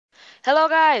Hello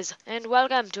guys, and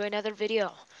welcome to another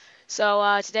video.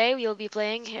 Today we'll be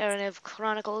playing Araniv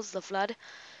Chronicles The Flood.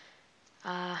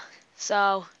 Uh,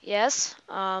 yes,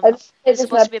 I've played it's this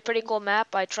supposed to map. be a pretty cool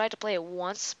map. I tried to play it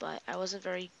once, but I wasn't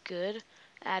very good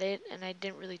at it, and I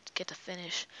didn't really get to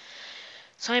finish.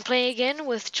 So I'm playing again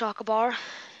with Chocobar,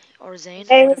 or Zane,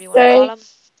 Hey, whatever you want to call say, him.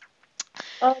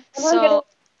 I'm not getting So,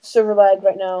 server lag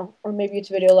right now, or maybe it's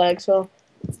video lag. So,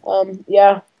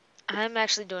 yeah. I'm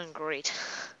actually doing great.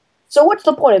 So, what's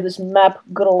the point of this map,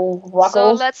 good old So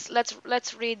Rocco?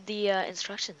 let's read the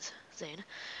instructions, Zane.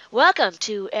 Welcome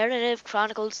to Araniv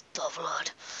Chronicles The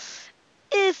Flood.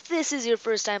 If this is your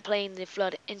first time playing the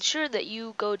Flood, ensure that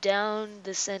you go down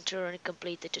the center and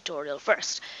complete the tutorial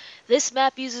first. This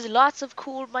map uses lots of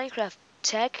cool Minecraft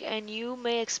tech, and you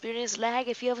may experience lag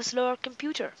if you have a slower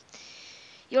computer.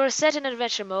 You're set in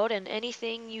adventure mode, and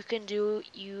anything you can do,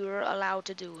 you're allowed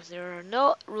to do. There are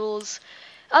no rules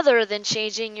other than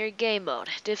changing your game mode.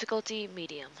 Difficulty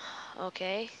medium.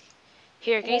 Okay.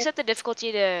 Here, can you Uh, set the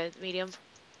difficulty to medium?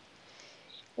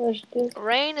 where's this?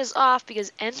 Rain is off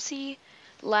because MP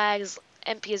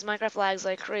is Minecraft lags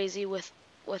like crazy with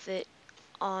it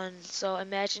on. So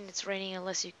imagine it's raining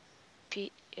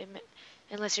P,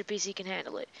 unless your PC can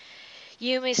handle it.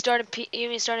 You may start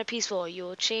a peaceful. You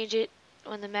will change it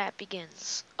when the map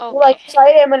begins. Well, I Okay. guess I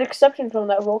am an exception from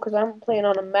that rule because I'm playing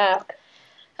on a Mac.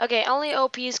 Okay, only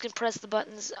OPs can press the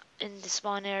buttons in the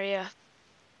spawn area.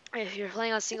 If you're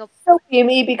playing on single So be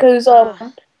me because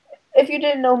uh if you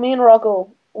didn't know, me and Rocco,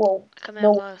 well, command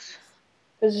no, blocks.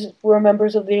 because we're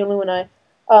members of the Illuminati.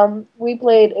 We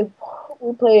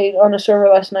played on a server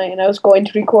last night, and I was going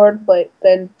to record, but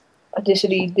then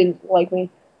Audacity didn't like me.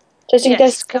 Testing,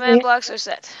 Yes, command testing. blocks are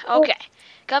set. Okay,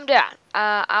 come down.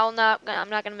 I'm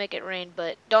not gonna make it rain,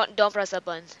 but don't press that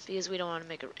button because we don't want to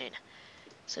make it rain.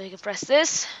 So you can press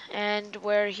this, and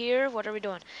we're here. What are we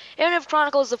doing? Area of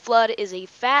Chronicles: The Flood is a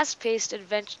fast-paced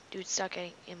adventure. Dude, stop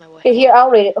getting in my way. Okay, here, I'll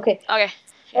rate it. Okay. Okay,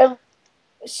 yeah. Um,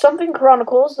 Something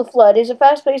Chronicles The Flood is a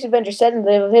fast paced adventure set in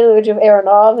the village of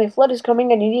Aranov. A flood is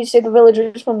coming, and you need to save the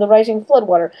villagers from the rising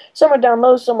floodwater. Some are down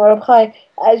low, some are up high.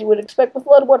 As you would expect, the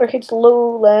floodwater hits the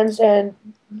lowlands, and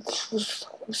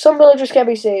some villagers can't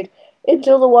be saved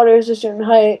until the water is a certain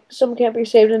height. Some can't be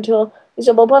saved until the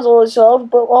simple puzzle is solved,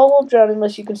 but all will drown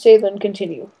unless you can save and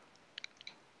continue.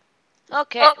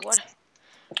 Okay, what's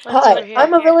over Hi, here?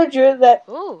 I'm a villager that.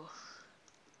 Ooh,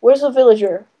 Where's the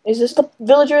villager? Is this the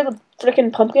villager, the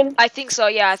frickin' pumpkin? I think so.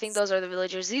 Yeah, I think those are the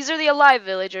villagers. These are the alive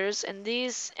villagers, and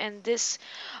these and this.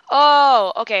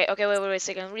 Oh, okay, okay. Wait a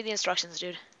second. Read the instructions,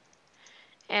 dude.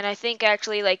 And I think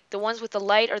actually, like the ones with the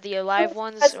light are the alive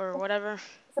ones, or whatever.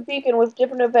 A beacon with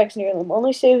different effects near them.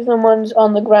 Only save the ones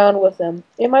on the ground with them.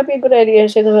 It might be a good idea to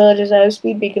save the villagers that have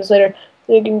speed beacons later,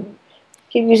 so you can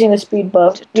keep using the speed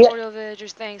buff. Yeah. Tutorial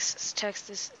villagers, thanks.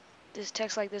 This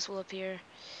text like this will appear.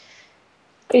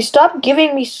 Okay, stop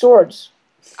giving me swords.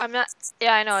 I'm not.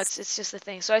 Yeah, I know. It's just a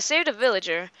thing. So I saved a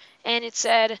villager, and it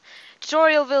said,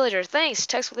 "Tutorial villager, thanks.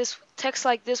 Text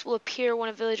like this will appear when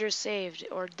a villager is saved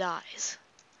or dies."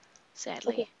 Okay.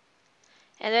 Sadly.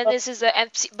 And then this is the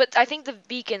empty. But I think the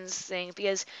beacons thing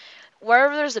because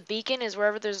wherever there's a beacon is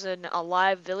wherever there's an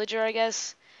alive villager, I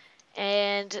guess.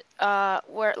 And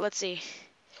where let's see.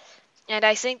 And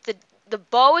I think the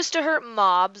bow is to hurt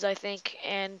mobs, I think,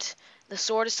 and the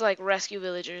sword is to like rescue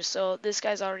villagers. So this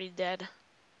guy's already dead.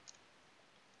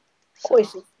 So,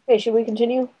 Okay, should we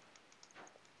continue?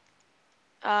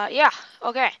 yeah,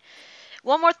 okay.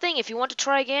 One more thing, if you want to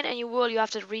try again, and you will, you have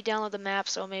to re-download the map.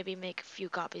 So maybe make a few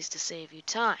copies to save you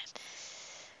time.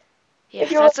 Yeah,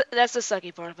 If you're that's the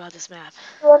sucky part about this map.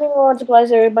 running low on supplies,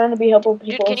 they're bound to be helpful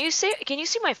Dude, people. can you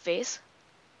see my face?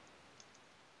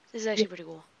 This is actually pretty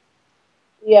cool.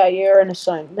 Yeah, you're an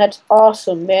assignment. That's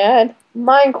awesome, man.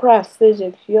 Minecraft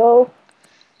physics, yo.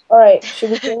 Alright,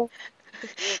 should we go?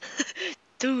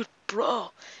 Dude,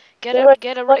 bro, Get ready.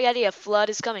 get a ready. A flood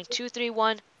is coming. 2, 3,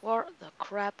 1. Where the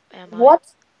crap am I?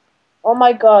 What? Oh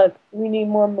my god, we need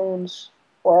more moons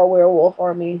for our werewolf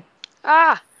army.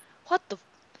 Ah, what the?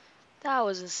 That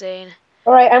was insane.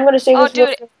 Alright, I'm gonna save Oh, this dude,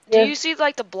 villager do here. you see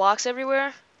like the blocks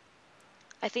everywhere?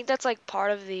 I think that's like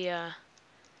part of the.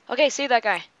 Okay, see that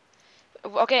guy.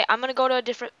 Okay, I'm gonna go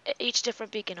to each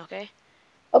different beacon. Okay.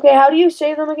 Okay, how do you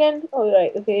save them again? Oh,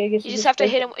 right. Okay, I guess You you just just have to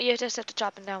break hit them. him. You just have to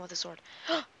chop him down with a sword.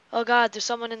 Oh God, there's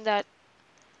someone in that.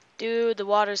 Dude, the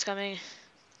water's coming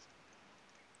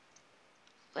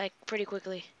like pretty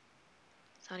quickly.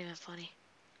 It's not even funny.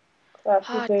 Crap,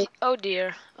 Ah, okay. oh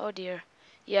dear. Oh dear.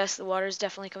 Yes, the water is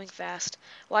definitely coming fast.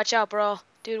 Watch out, bro.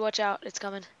 Dude, watch out. It's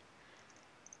coming.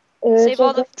 It's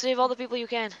okay. Save all the people you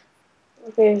can.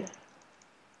 Okay.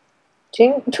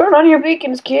 Turn on your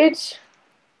beacons, kids.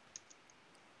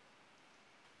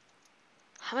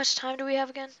 How much time do we have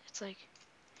again? It's like,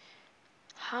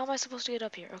 how am I supposed to get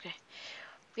up here? Okay.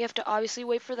 We have to obviously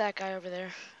wait for that guy over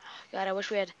there. God, I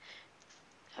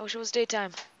wish it was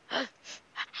daytime.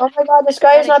 Oh my god, this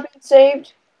guy is Running. not being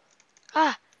saved.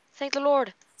 Ah, thank the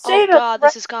Lord. Oh Save him! God, Right,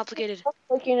 this is complicated.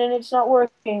 clicking and it's not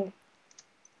working.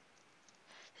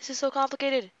 This is so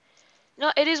complicated.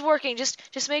 No, it is working.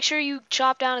 Just make sure you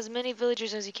chop down as many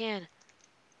villagers as you can.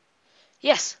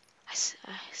 Yes, I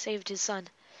saved his son.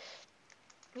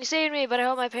 You saved me, but I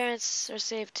hope my parents are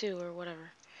saved too, or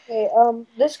whatever. Okay,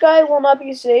 this guy will not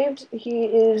be saved. He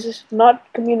is not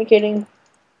communicating,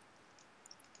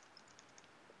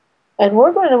 and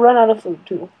we're going to run out of food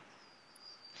too.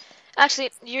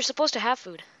 Actually, you're supposed to have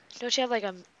food. Don't you have like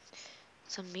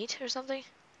some meat or something?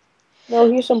 No,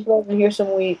 here's some bread and here's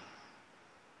some wheat.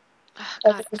 Oh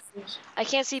I God, think this is- I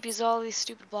can't see because of all these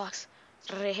stupid blocks.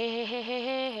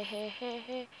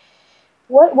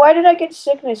 What? Why did I get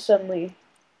sickness suddenly?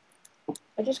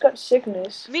 I just got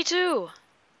sickness. Me too.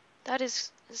 That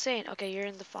is insane. Okay, you're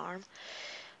in the farm.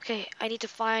 Okay, I need to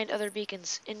find other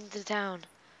beacons in the town.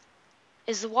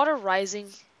 Is the water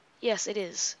rising? Yes, it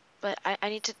is. But I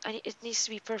need to. It needs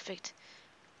to be perfect.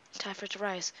 Time for it to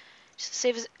rise. Just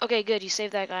save. Okay, good. You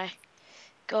saved that guy.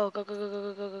 Go, go, go, go,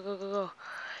 go, go, go, go, go, go.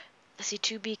 I see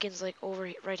two beacons like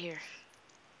over right here.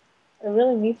 I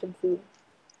really need some food.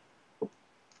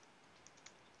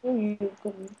 Who are you,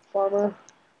 farmer?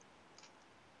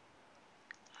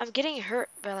 I'm getting hurt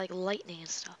by like lightning and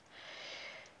stuff.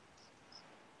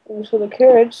 So the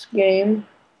carrots game.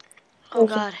 Oh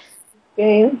There's some God,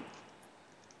 game.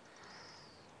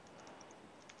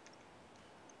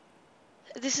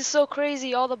 this is so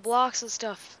crazy. All the blocks and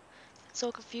stuff. It's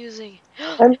so confusing.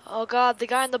 I'm. Oh God, the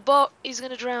guy in the boat. He's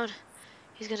gonna drown.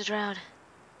 He's gonna drown.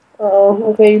 Oh,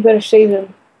 okay. You better save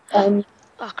him. I'm.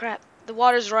 Oh crap. The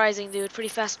water's rising, dude, pretty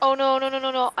fast. Oh no, no, no,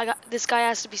 no, no. I got this guy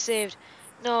has to be saved.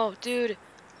 No, dude.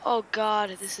 Oh God,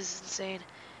 this is insane.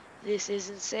 This is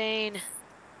insane.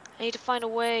 I need to find a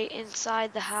way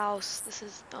inside the house. This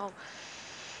is oh.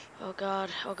 Oh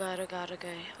God. Oh God. Oh God. Okay.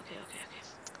 Okay. Okay. Okay.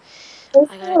 There's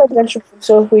I got it. no adventure,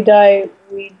 so if we die,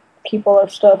 we keep all our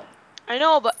stuff. I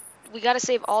know, but we gotta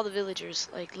save all the villagers.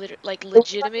 Like The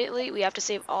legitimately, we have to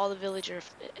save all the villagers.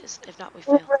 If not, we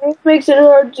fail. rain makes it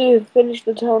hard to finish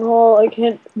the town hall. I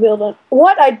can't build on.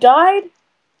 What? I died?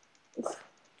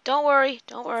 Don't worry.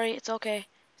 Don't worry. It's okay.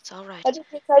 It's all I right. just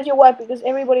decide you what because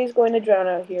everybody's going to drown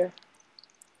out here.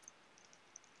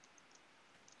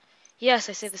 Yes,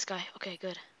 I saved this guy. Okay,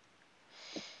 good.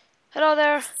 Hello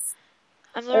there.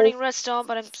 I'm Uh, learning redstone,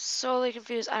 but I'm solely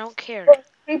confused. I don't care. well,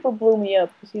 people blew me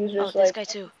up because he was Oh, just this like. guy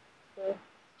too. Uh,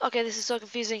 Okay, this is so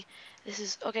confusing. This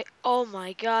is okay. Oh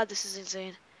my God, this is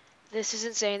insane. This is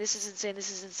insane. This is insane.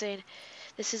 This is insane.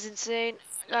 This is insane.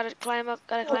 Gotta climb up.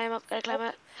 Gotta climb up. Gotta climb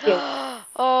up. okay.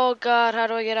 Oh God, how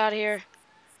do I get out of here?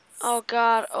 Oh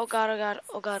God. Oh God. Oh God.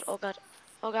 Oh God. Oh God.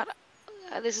 Oh God.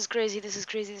 This is crazy. This is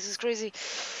crazy. This is crazy.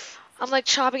 I'm like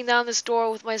chopping down this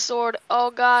door with my sword.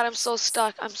 Oh God, I'm so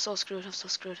stuck. I'm so screwed. I'm so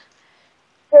screwed.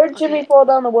 Heard Jimmy Okay, fall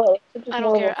down the well. It's just I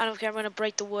don't care. normal. I don't care. I'm gonna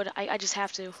break the wood. I just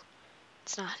have to.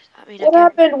 It's not. I mean, I What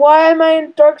can't. happened? Why am I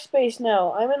in dark space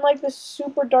now? I'm in like this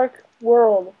super dark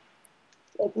world.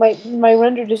 Like my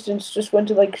render distance just went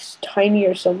to like tiny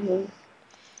or something.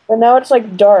 But now it's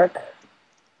like dark.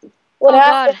 What Oh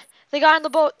happened? God, they got in the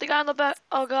boat. They got in the boat.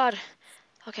 Oh God.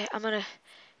 Okay, I'm gonna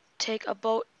take a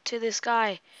boat to this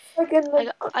guy. Like in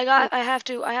the I have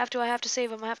to. I have to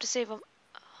save him. I have to save him.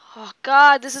 Oh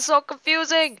God, this is so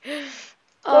confusing. don't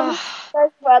Oh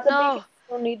guys about the beacon no,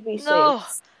 don't need to be saved. no,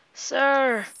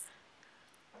 sir.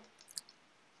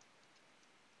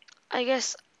 I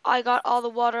guess I got all the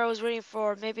water I was waiting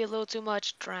for. Maybe a little too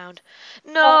much. Drowned.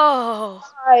 I No,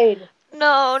 died.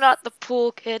 no, not the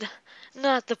pool kid.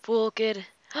 Not the pool kid.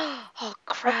 Oh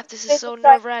I'm crap, this is gonna so die.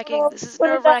 nerve-wracking. Oh, This he's is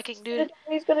gonna die. nerve-wracking, He's gonna dude. die.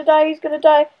 He's gonna die. He's gonna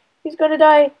die. He's gonna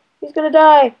die. He's gonna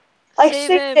die. I Save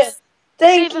saved him. him.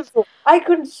 Save Thank you. him. I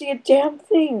couldn't see a damn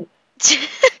thing.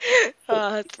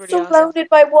 Oh, that's He's pretty awesome. surrounded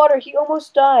by water. He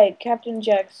almost died. Captain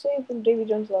Jack, saved from Davy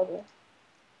Jones' lava.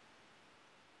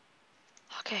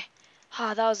 Okay.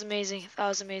 Ah, that was amazing. That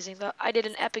was amazing. I did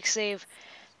an epic save.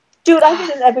 Dude, I did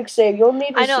Ah, an epic save. You'll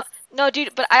need to I see. know. No,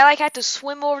 dude, but I like had to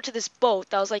swim over to this boat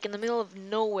that was like in the middle of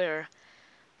nowhere.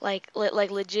 Like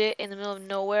legit in the middle of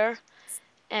nowhere.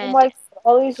 Oh And my god,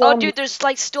 all these oh, zombies. dude, there's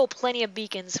like still plenty of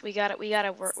beacons. We gotta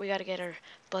work. We gotta get our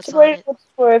butts on Swear, it.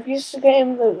 swear, if you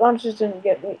scam, the monsters didn't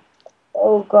get me.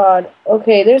 Oh god.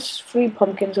 Okay, there's free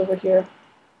pumpkins over here.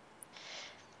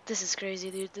 This is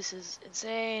crazy, dude. This is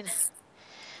insane.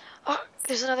 Oh,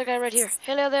 there's another guy right here.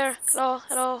 Hello there. Hello,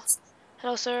 hello,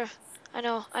 hello, sir. I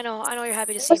know you're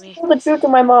happy to I see must me. tell the truth to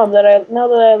my mom that I now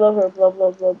that I love her. Blah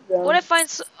blah blah What blah. if I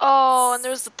find? Oh, and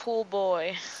there's the pool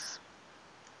boy.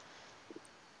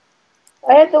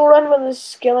 I had to run with a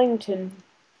skeleton.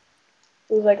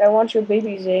 He was like, "I want your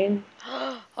baby, Zane."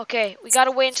 Okay, we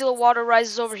gotta wait until the water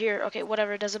rises over here. Okay,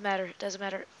 whatever. It doesn't matter. It doesn't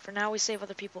matter. For now, we save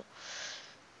other people.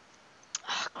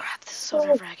 Oh crap! This is so Oh,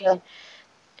 nerve-wracking. yeah.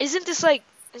 Isn't this like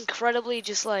incredibly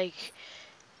just like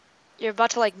you're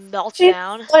about to like melt See,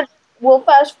 down? but we'll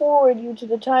fast forward you to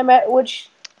the time at which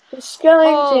the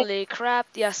skeleton. Holy crap!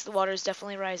 Yes, the water is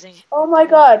definitely rising. Oh The my wa-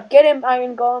 God! Get him,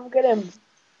 Iron Golem! Get him!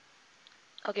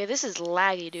 Okay, this is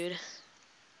laggy, dude.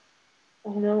 I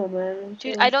know, man.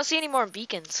 Dude, I don't see any more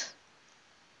beacons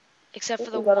except I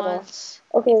for the think we got them all. ones.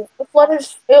 Okay, the flood is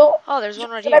still. Oh, there's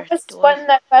one right Did I here. press this Do I? button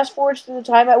that fast forwards to the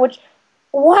time at which?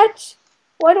 What?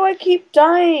 Why do I keep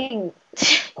dying?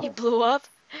 You blew up?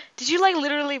 Did you like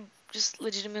literally just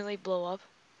legitimately blow up?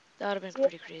 That would have been Yeah.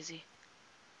 pretty crazy.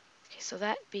 Okay, so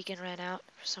that beacon ran out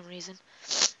for some reason.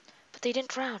 But they didn't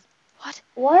drown. What?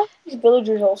 Why are these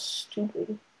villagers all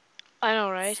stupid? I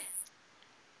know, right?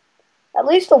 At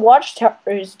least the watchtower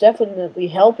is definitely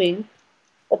helping,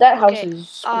 but that house Okay.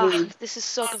 is Ah, screwed. this is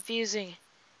so confusing.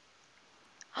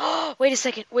 Oh, wait a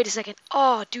second. Wait a second.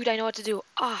 Oh, dude, I know what to do.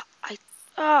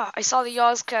 I saw the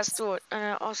yaws cast through it, and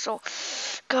I also,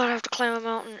 God, I have to climb a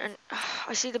mountain, and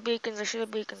I see the beacons. I see the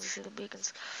beacons. I see the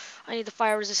beacons. I need the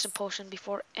fire-resistant potion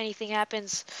before anything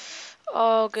happens.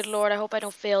 Oh, good lord, I hope I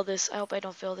don't fail this. I hope I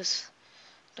don't fail this.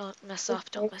 Don't mess up.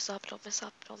 Don't Okay. mess up. Don't mess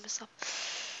up. Don't mess up.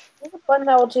 There's a button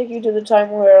that will take you to the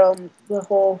time where the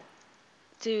whole.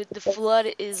 Dude, the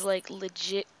flood is like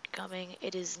legit coming.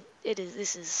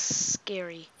 This is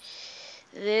scary.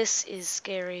 This is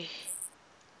scary.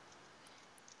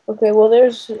 Okay, well,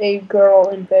 there's a girl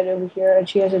in bed over here, and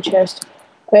she has a chest.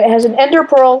 Okay, it has an ender What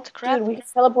pearl. the Dude, crap? we can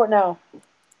teleport now.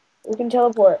 We can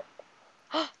teleport.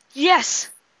 Yes!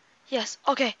 Yes,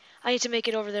 okay. I need to make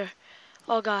it over there.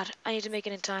 Oh god, I need to make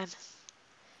it in time.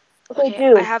 Okay, Okay,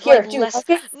 I dude. have like Here, dude. less.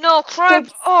 No, Okay, crap!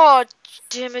 Oh,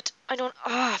 damn it. I don't.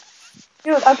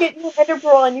 dude. I'll get you an ender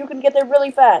pearl, and you can get there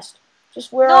really fast.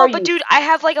 Just where are No, but you? dude, I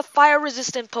have like a fire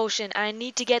resistant potion and I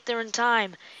need to get there in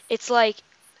time. It's like.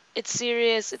 It's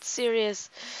serious. It's serious.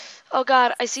 Oh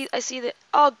god, I see the.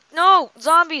 Oh no!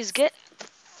 Zombies! Get the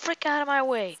frick out of my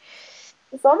way.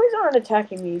 The zombies aren't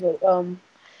attacking me, but the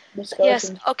Yes,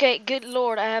 skeletons. okay, good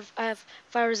lord, I have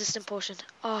fire resistant potion.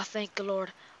 Oh, thank the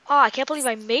lord. Oh, I can't believe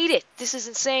I made it. This is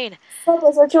insane.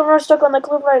 Helpless, our children are stuck on the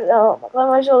cliff right now. Climb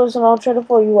my shoulders, and I'll try to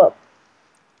pull you up.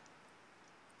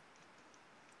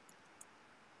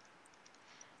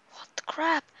 What the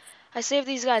crap? I saved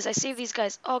these guys. I saved these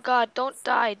guys. Oh god, don't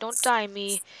die. Don't die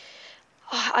me.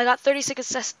 Oh, I got 36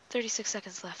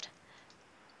 seconds left.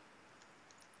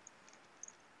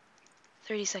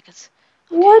 30 seconds.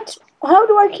 Okay. What? How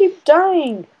do I keep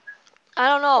dying? I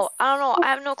don't know. I don't know. I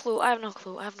have no clue. I have no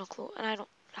clue. I have no clue. And I don't.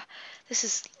 This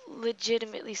is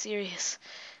legitimately serious.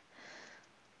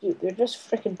 Dude, they're just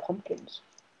freaking pumpkins.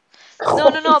 No,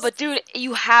 no, no. Close. But dude,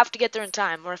 you have to get there in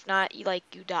time, or if not, you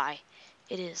die.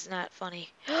 It is not funny.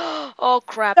 Oh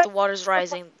crap! The water's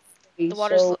rising. The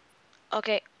water's So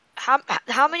okay.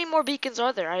 How many more beacons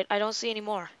are there? I don't see any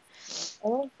more. I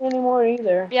don't see any more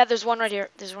either. Yeah, there's one right here.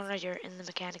 There's one right here in the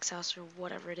mechanic's house or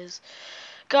whatever it is.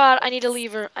 God, I need a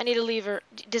lever. I need a lever.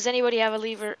 Does anybody have a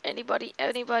lever? Anybody?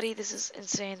 Anybody? This is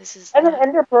insane. This is I have an not.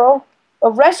 ender pearl. A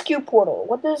rescue portal.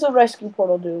 What does a rescue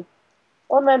portal do?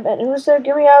 Oh man, man, who's there?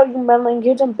 Get me out, you meddling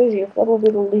kids. I'm busy. That will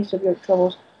be the least of your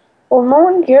troubles. Well, no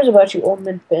one cares about you, old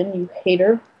man Ben, you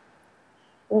hater.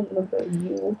 I don't remember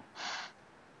you.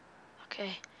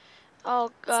 Okay.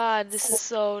 Oh God, this is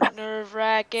so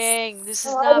nerve-wracking. This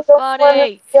is I'm not the only one who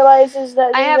funny. realizes that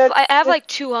these are I have like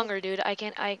two hunger, dude. I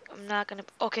can't. I'm not gonna.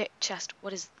 Okay, chest.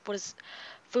 What is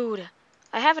food?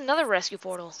 I have another rescue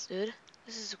portal, dude.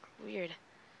 This is weird.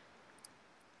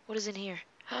 What is in here?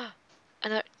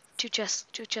 Another two chests.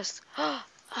 Two chests. I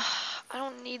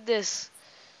don't need this.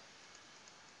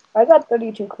 I got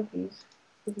 32 cookies,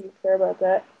 if you care about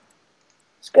that.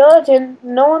 Skeleton,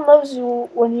 no one loves you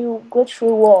when you glitch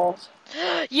through walls.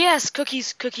 Yes,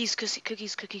 cookies, cookies, cookies,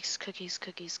 cookies, cookies, cookies,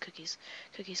 cookies, cookies,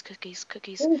 cookies, cookies,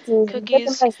 cookies, Hey, dude, you get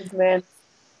the cookies. message, man.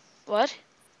 What?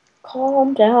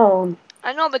 Calm down.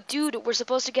 I know, but dude, we're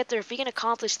supposed to get there. If we can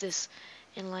accomplish this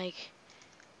in like,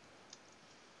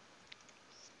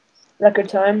 Record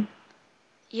time.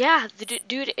 yeah,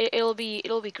 dude, it'll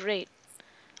be great.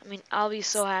 I mean, I'll be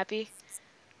so happy.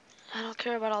 I don't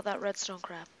care about all that redstone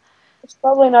crap. It's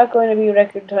probably not going to be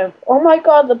record time. Oh my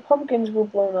god, the pumpkins were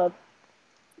blown up.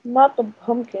 Not the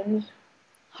pumpkins.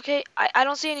 Okay, I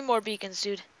don't see any more beacons,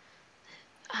 dude.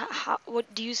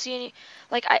 What do you see any?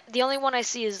 Like, the only one I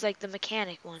see is like the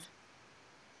mechanic one.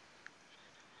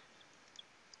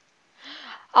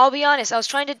 I'll be honest, I was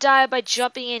trying to die by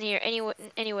jumping in here.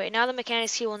 Anyway, now the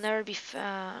mechanic's key will never be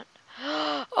found.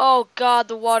 Oh god,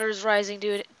 the water's rising,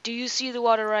 dude. Do you see the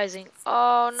water rising?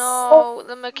 Oh Oh, no,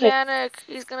 the damn it. mechanic,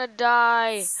 he's gonna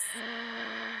die.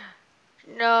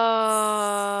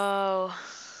 No,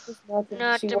 There's nothing to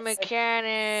not see the what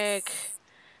mechanic.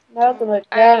 not the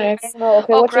I. mechanic. I don't know.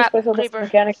 Okay, Oh what's so crap, special about the creeper,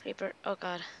 mechanic? creeper. Oh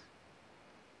god.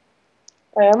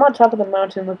 Alright, I'm on top of the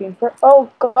mountain looking for.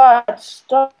 Oh God!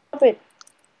 Stop it!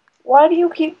 Why do you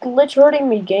keep glitch hurting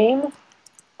me, game?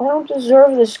 I don't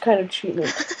deserve this kind of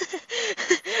treatment.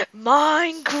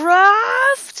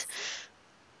 Minecraft.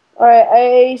 Alright,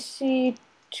 I see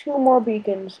two more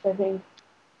beacons. I think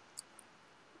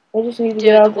I just need to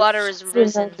get Dude, out the of this water is stupid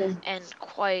risen mountain. and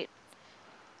quite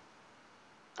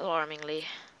alarmingly.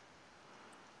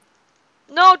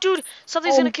 No, dude,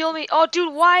 something's gonna Oh, kill me. Oh,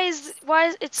 dude, why is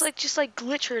it's like just like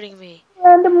glitch hurting me?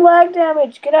 random lag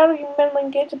damage! Get out of your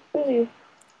meddling gates of busy.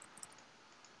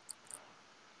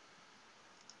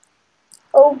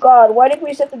 Oh God! Why did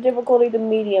we set the difficulty to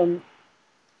medium?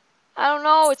 I don't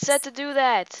know. It's set to do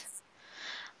that.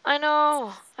 I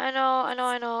know. I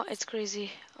know. It's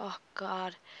crazy. Oh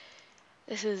God,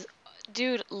 this is,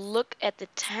 dude. Look at the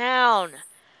town.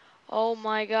 Oh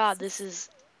my God, this is.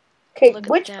 Okay, Look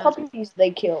at the which town. puppies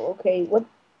they kill? Okay, what?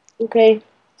 Okay,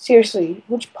 seriously,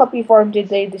 which puppy farm did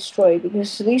they destroy?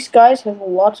 Because these guys have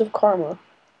lots of karma.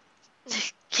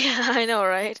 Yeah, I know,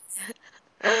 right?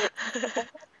 Okay,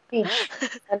 I'm at the beach.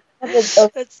 And I'm at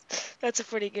the, that's that's a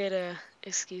pretty good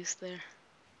excuse there.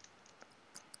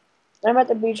 I'm at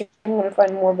the beach. I'm gonna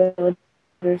find more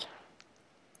villagers.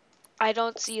 I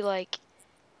don't see like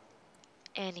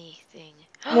anything.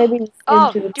 Maybe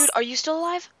Oh, into the. dude, are you still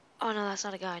alive? Oh no, that's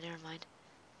not a guy. Never mind.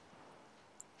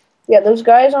 Yeah, those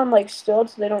guys on like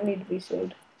stilts. They don't need to be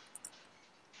saved.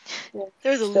 Yeah,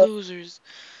 They're the still, losers.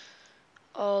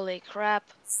 Holy crap.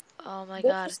 Oh my this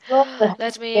god. is still in the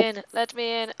Let me house. in. Let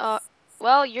me in.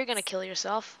 Well, you're gonna kill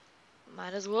yourself.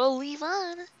 Might as well leave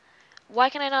on. Why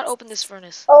can I not open this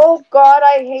furnace? Oh God,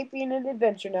 I hate being an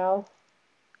adventure now.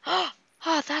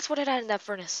 Oh, that's what it had in that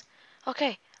furnace.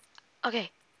 Okay,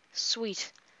 okay.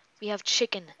 Sweet. We have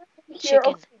chicken. Here,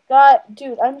 Chicken. okay, God,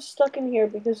 dude, I'm stuck in here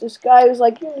because this guy was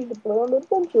like, "You need to play on an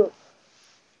adventure."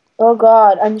 Oh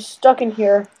God, I'm stuck in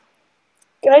here.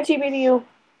 Can I TP to you?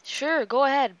 Sure, go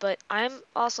ahead, but I'm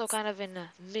also kind of in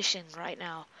a mission right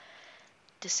now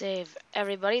to save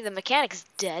everybody. The mechanic's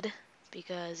dead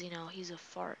because, he's a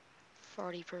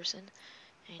farty person.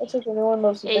 And That's okay. No one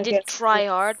loves the he didn't mechanic. try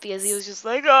hard because he was just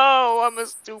like, oh, I'm a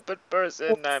stupid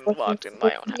person. I'm Question: locked in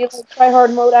my own Did you house. like try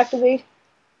hard mode activate?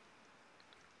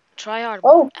 Try hard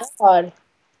mode. Oh God.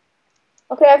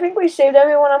 Okay, I think we saved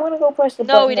everyone. I'm gonna go press the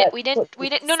No, we button didn't. that We didn't. put. We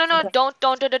didn't. No, no, no! Don't.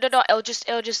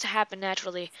 It'll just happen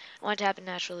naturally. I want it to happen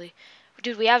naturally.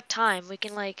 Dude, we have time. We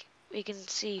can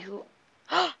see who.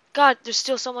 God, there's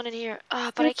still someone in here.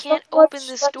 But I There's so can't open much,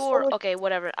 this like so door. much. Okay,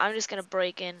 whatever. I'm just gonna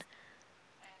break in.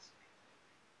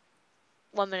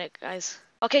 1 minute, guys.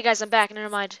 Okay, guys, I'm back. Never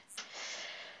mind.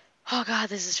 Oh God,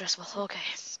 this is stressful. Okay.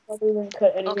 Probably didn't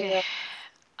cut anything Okay. out.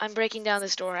 I'm breaking down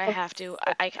this door. I have to.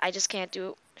 I just can't do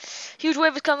it. Huge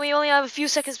wave is coming. We only have a few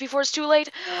seconds before it's too late.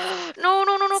 No,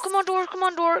 no, no, no. Come on, door. Come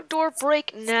on, door. Door,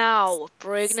 break now.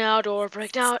 Break now, door.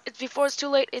 Break now. It's before it's too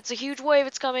late. It's a huge wave.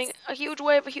 It's coming. A huge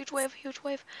wave. A huge wave. A huge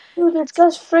wave. Dude, they're It's.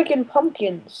 just freaking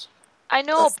pumpkins. I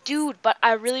know, dude, but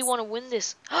I really want to win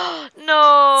this.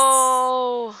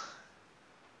 No.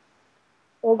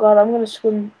 Oh God, I'm gonna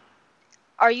swim.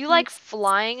 Are you like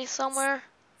flying somewhere?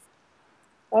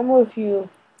 I'm with you.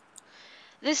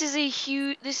 This is a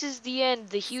huge. This is the end.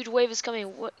 The huge wave is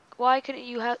coming. What? Why couldn't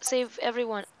you save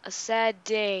everyone? A sad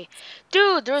day,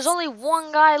 dude. There's only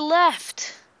one guy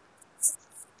left.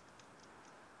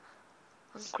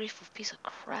 Ungrateful piece of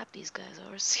crap. These guys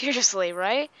are. Seriously,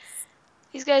 right?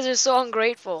 These guys are so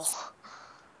ungrateful.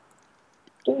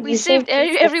 Dude, We you saved saved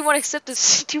people. everyone except the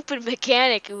stupid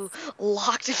mechanic who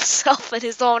locked himself in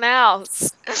his own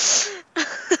house.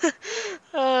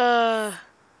 uh,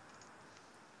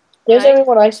 There's right?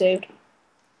 everyone I saved.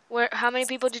 Where? How many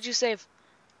people did you save?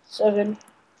 7.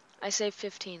 I saved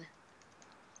 15.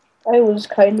 I was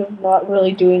kind of not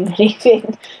really doing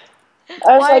anything.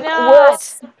 I was Why like, where are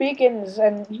not? the beacons?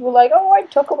 And you were like, oh, I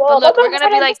took them But all. But look, then we're gonna why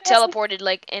be did like they have to? teleported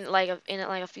like in like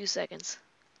a few seconds,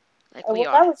 like we Well,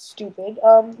 are. that was stupid.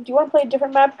 Do you want to play a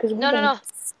different map? Because we've No, no, been no,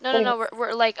 no, no, playing. no.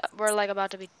 We're like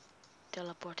about to be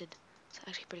teleported. It's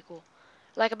actually pretty cool.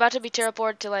 Like about to be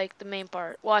teleported to like the main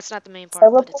part. Well, it's not the main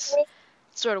part, but it's Teleported?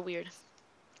 sort of weird.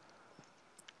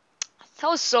 That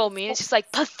was so mean. It's just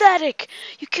like pathetic.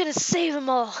 You could have saved them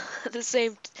all at the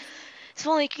same. If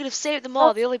only you could have saved them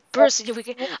all. The only person we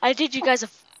could. I did you guys a.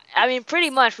 I mean, pretty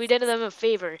much we did them a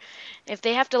favor. If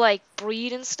they have to like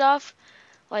breed and stuff,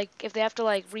 like if they have to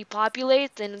like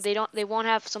repopulate, then they don't. They won't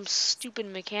have some stupid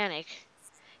mechanic.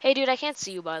 Hey, dude, I can't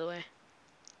see you by the way.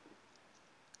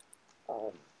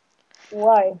 Um,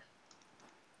 why?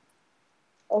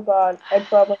 Oh god, I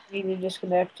probably need to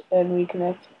disconnect and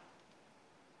reconnect.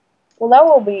 Well, that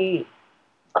will be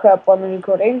crap on the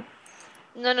recording.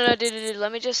 No, no, no, dude.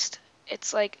 Let me just.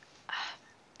 It's like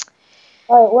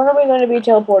Alright, when are we going to be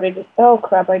teleported? Oh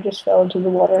crap, I just fell into the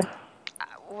water.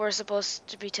 we're supposed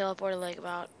to be teleported like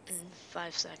about in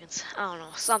 5 seconds. I don't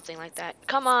know, something like that.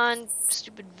 Come on,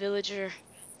 stupid villager.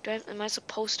 Am I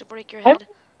supposed to break your I'm in head?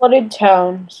 a flooded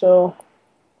town, so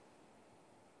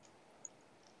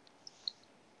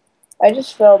I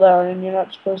just fell down and you're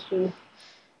not supposed to.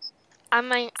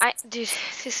 Dude,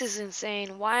 this is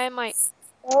insane. Why am I?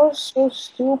 That was so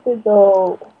stupid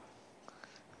though.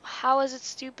 How is it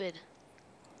stupid?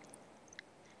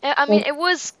 I mean, Like, it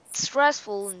was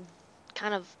stressful and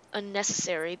kind of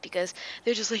unnecessary because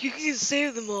they're just like, you can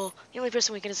save them all. The only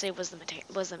person we could save was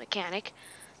the mechanic.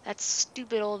 That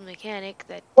stupid old mechanic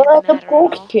that didn't well, the matter at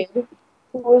poor all. kid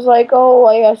who was like, oh,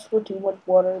 I asked for too much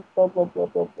water, blah blah blah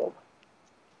blah blah.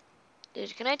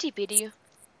 Dude, can I TP to you?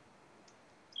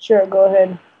 Sure, go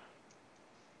ahead.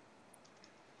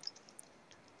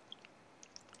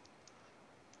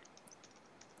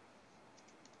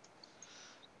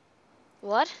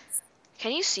 What?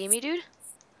 Can you see me, dude?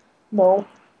 No,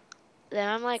 Then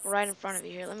I'm like right in front of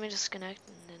you here. Let me disconnect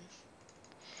and then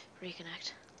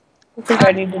reconnect. I think I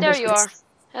Ah, need to there you disconnect. are.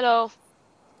 Hello.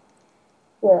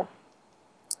 Yeah,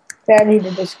 okay, I need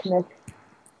to disconnect.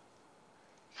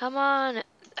 Come on.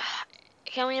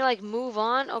 Can we like move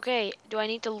on? Okay, do I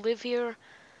need to live here?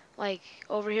 Like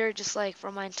over here just like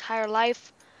for my entire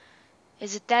life?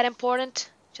 Is it that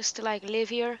important? Just to like live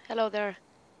here? Hello there,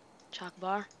 Chalk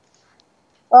Bar.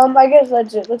 I guess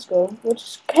that's it. Let's go.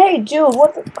 Hey, dude,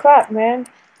 what the crap, man?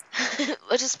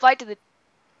 Let's just fight to the.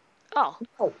 Oh.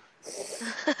 Oh,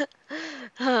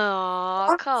 Oh,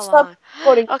 I'm come stop on.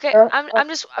 recording Okay, here.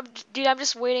 dude, I'm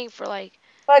just waiting for like.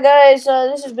 Hi guys,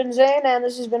 this has been Zane and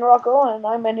this has been Rocco, and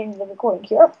I'm ending the recording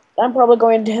here. I'm probably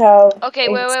going to have Okay,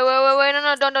 a. wait,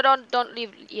 no, no, don't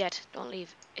leave yet. Don't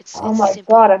leave. Oh It's my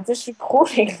simple. god, I'm just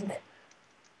recording.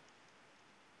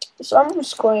 So I'm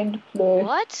just going to play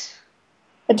What?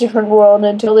 a different world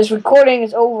until this recording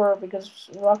is over because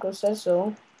Rocco says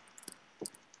so.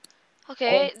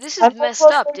 And Okay, this is I'm going to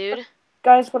messed up, show you dude.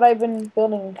 guys what I've been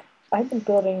building. I've been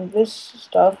building this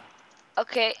stuff.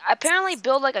 Okay, apparently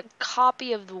build like a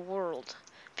copy of the world.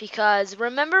 Because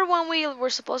remember when we were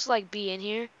supposed to like be in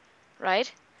here?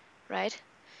 Right? Right?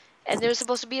 And there's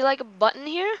supposed to be like a button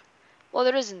here? Well,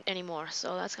 there isn't anymore,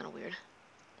 so that's kind of weird.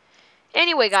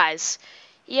 Anyway, guys.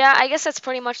 Yeah, I guess that's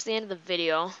pretty much the end of the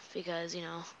video. Because,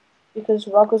 Because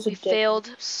Rocco's a we dick.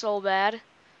 failed so bad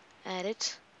at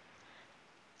it.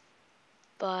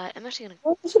 But I'm actually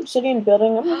Where's this obsidian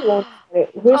building? I'm gonna go. gonna...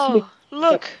 Here's the Oh, beginning.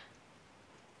 look!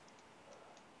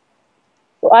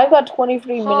 Well, I've got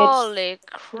 23 minutes. Holy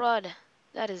crud.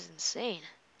 That is insane.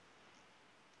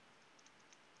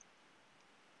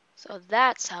 So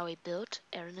that's how we built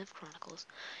Araneth Chronicles.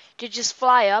 To just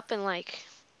fly up and like...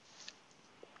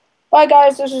 Bye,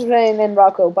 guys. This is Zane and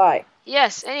Rocco. Bye.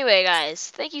 Yes, anyway guys,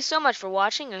 thank you so much for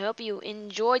watching. I hope you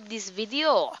enjoyed this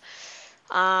video.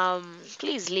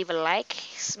 Please leave a like,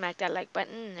 smack that like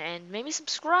button, and maybe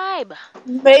subscribe. That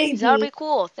would Maybe. be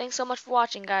cool. Thanks so much for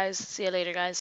watching, guys. See you later, guys.